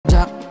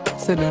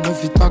said don't know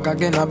if you talk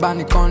again,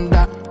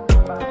 Abanikanda.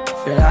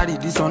 Ferrari,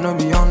 this one no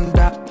be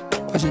Honda.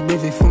 But she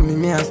be for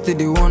me, I still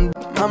the one.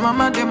 My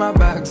mama did my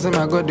back, so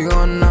I got the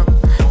honor.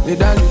 The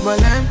daddy, but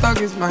let him talk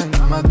his mind,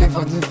 I'm a day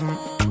for different.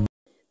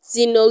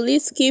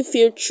 Zinoleesky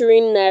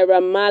featuring Naira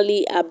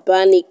Marley,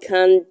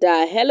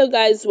 Abanikanda. Hello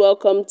guys,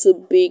 welcome to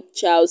Big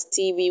Charles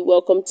TV.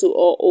 Welcome to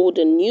all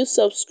the new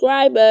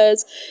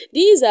subscribers.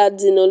 These are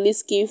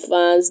Zinoleesky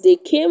fans. They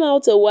came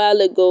out a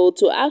while ago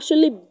to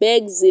actually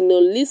beg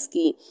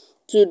Zinoleesky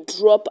to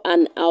drop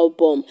an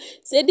album.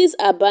 Say this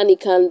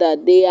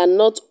Abanikanda, they are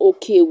not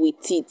okay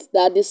with it.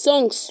 That the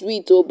song's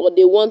sweet, but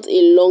they want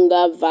a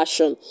longer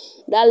version.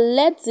 That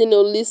let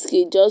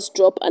Zinoleesky just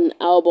drop an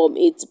album.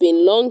 It's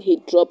been long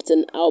he dropped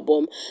an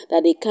album,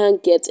 that they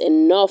can't get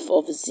enough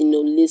of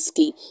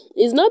Zinoleesky.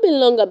 It's not been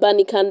long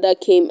Abanikanda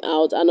came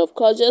out, and of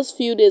course just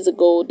few days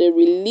ago they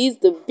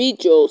released the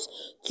videos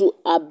to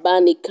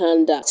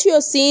Abanikanda. What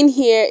you're seeing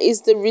here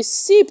is the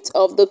receipt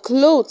of the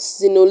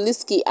clothes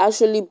Zinoleesky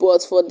actually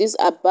bought for this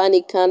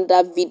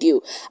Abanikanda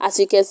video. As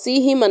you can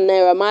see, him and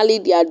Naira Marley,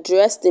 they are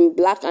dressed in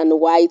black and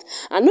white,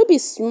 and no be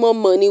small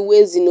money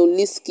where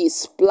Zinoleesky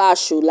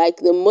splash you, like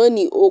the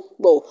money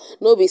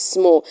no be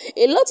small.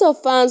 A lot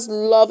of fans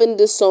loving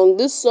this song.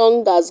 This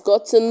song has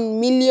gotten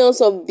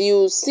millions of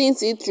views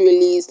since it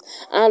released,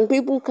 and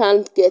people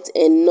can't get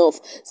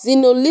enough.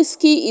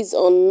 Zinoleesky is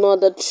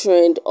another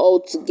trend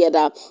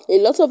altogether. A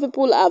lot of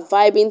people are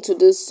vibing to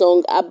this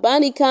song.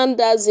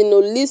 Abanikanda,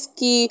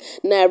 Zinoleesky,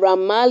 Naira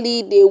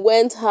Marley, they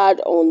went hard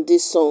on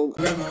this song.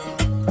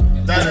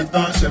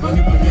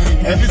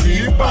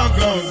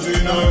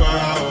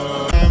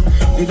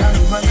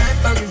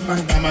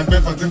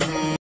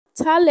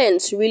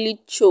 Talent really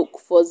choke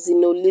for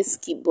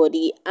Zinoleesky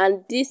body,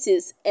 and this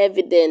is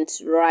evident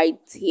right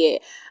here.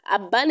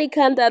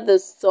 Abanikanda, the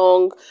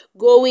song,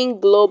 going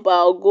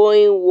global,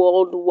 going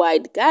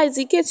worldwide. Guys,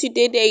 in case you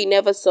did there, you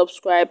never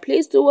subscribe,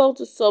 please do well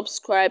to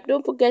subscribe.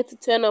 Don't forget to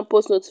turn on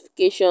post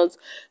notifications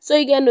so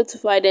you get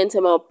notified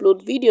anytime I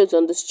upload videos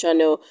on this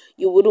channel.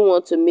 You wouldn't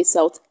want to miss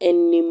out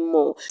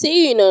anymore.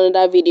 See you in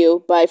another video.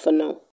 Bye for now.